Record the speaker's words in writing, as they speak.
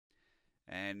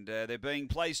And they're being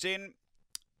placed in.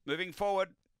 Moving forward.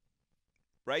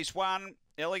 Race 1,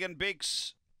 Elegant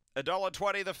Bix,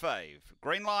 $1.20 the fave.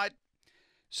 Green light.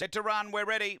 Set to run. We're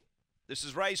ready. This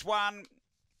is race 1.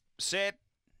 Set.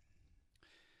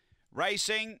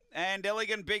 Racing, and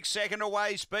Elegant Bix second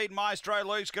away. Speed Maestro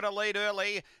Luke's going to lead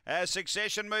early.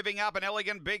 Succession moving up, and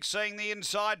Elegant Bix seeing the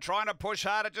inside, trying to push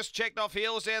harder. Just checked off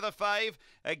heels there, the fave.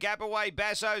 A gap away,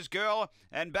 Basso's Girl.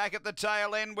 And back at the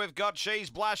tail end, we've got She's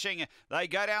Blushing. They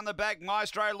go down the back.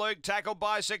 Maestro Luke tackled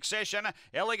by Succession.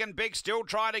 Elegant Bix still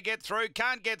trying to get through.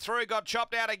 Can't get through. Got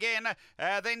chopped out again.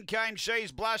 Then came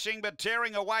She's Blushing, but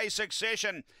tearing away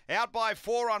Succession. Out by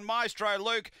 4 on Maestro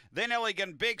Luke. Then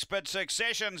Elegant Bix, but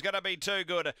Succession's going to be too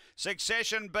good.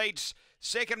 Succession beats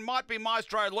second, might be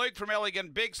Maestro Luke from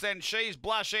Elegant Bix, then She's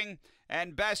Blushing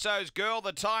and Basso's Girl.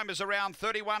 The time is around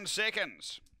 31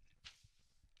 seconds.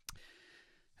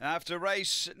 After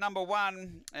race number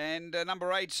 1 and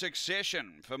number 8,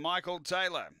 Succession for Michael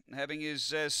Taylor. Having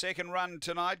his second run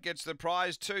tonight, gets the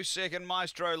prize. 2 second,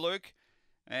 Maestro Luke.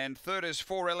 And third is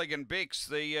 4, Elegant Bix,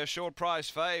 the short prize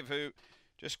fave, who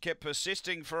just kept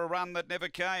persisting for a run that never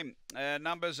came.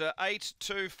 Numbers are 8,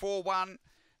 2, 4, 1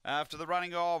 after the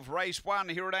running of race 1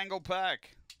 here at Angle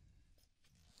Park.